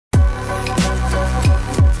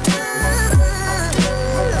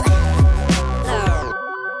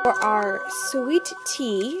sweet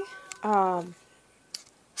tea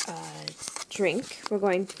drink, we're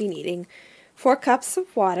going to be needing 4 cups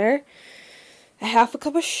of water, a half a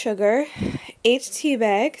cup of sugar, 8 tea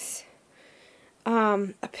bags,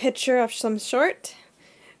 a pitcher of some sort,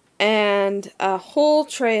 and a whole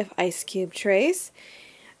tray of ice cube trays.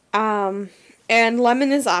 And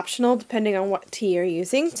lemon is optional depending on what tea you're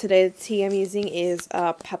using. Today the tea I'm using is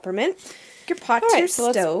peppermint. Your pot to your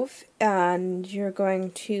stove, and you're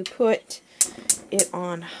going to put it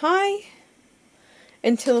on high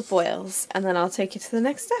until it boils, and then I'll take you to the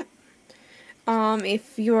next step.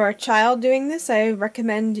 If you're a child doing this, I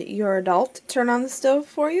recommend your adult turn on the stove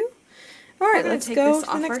for you. Alright, let's go this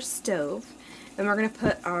off our stove, and we're going to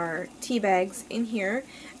put our tea bags in here,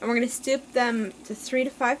 and we're going to steep them to 3 to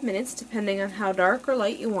 5 minutes depending on how dark or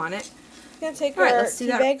light you want it. We're going to take our tea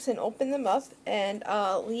bags and open them up, and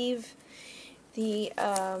leave the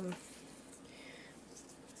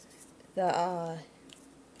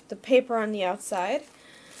paper on the outside.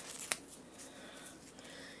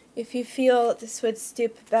 If you feel that this would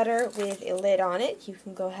steep better with a lid on it, you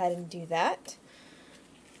can go ahead and do that.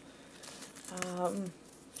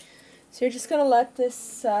 So you're just going to let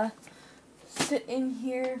this sit in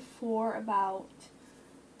here for about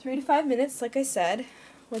 3 to 5 minutes, like I said,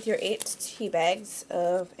 with your 8 tea bags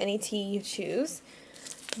of any tea you choose.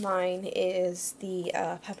 Mine is the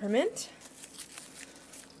peppermint.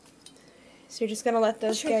 So you're just going to let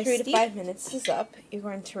those guys 3 to 5 minutes is up. You're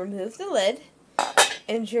going to remove the lid,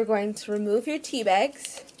 and you're going to remove your tea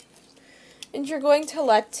bags, and you're going to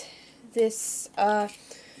let this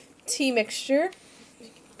tea mixture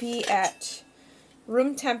be at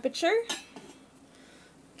room temperature,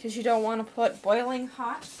 because you don't want to put boiling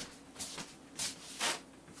hot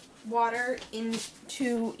water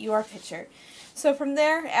into your pitcher. So from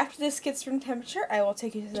there, after this gets room temperature, I will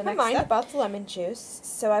take you to the next step. About the lemon juice.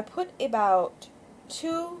 So I put about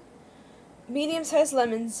 2 medium-sized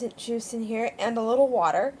lemon juice in here and a little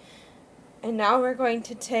water. And now we're going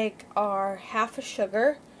to take our half a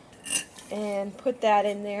sugar and put that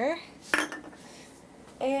in there.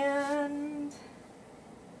 And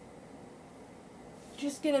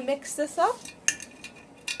just going to mix this up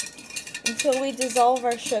until we dissolve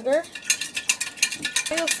our sugar.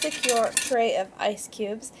 You'll stick your tray of ice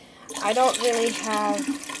cubes. I don't really have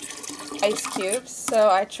ice cubes, so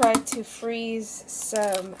I tried to freeze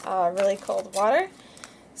some really cold water.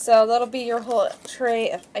 So that'll be your whole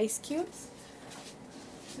tray of ice cubes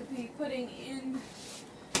to be putting in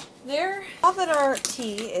there. Now that our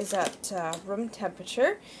tea is at room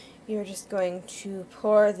temperature, you're just going to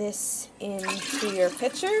pour this into your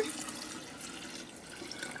pitcher,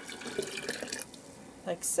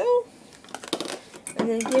 like so. And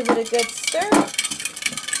then give it a good stir.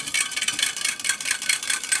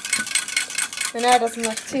 And now it doesn't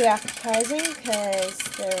look too appetizing because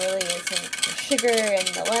there really isn't the sugar and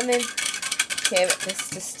the lemon. Give it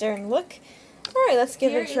just a stirring look. Alright, let's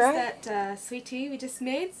give it a try. Here is that sweet tea we just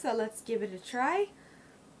made, so let's give it a try.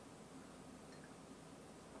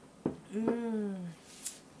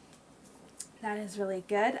 That is really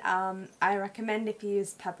good. I recommend, if you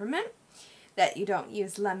use peppermint, that you don't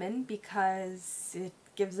use lemon because it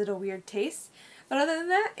gives it a weird taste. But other than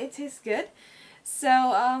that, it tastes good.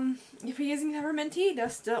 So if you're using peppermint tea,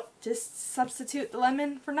 just substitute the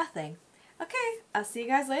lemon for nothing. Okay, I'll see you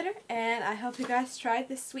guys later, and I hope you guys tried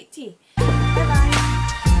this sweet tea. Bye-bye.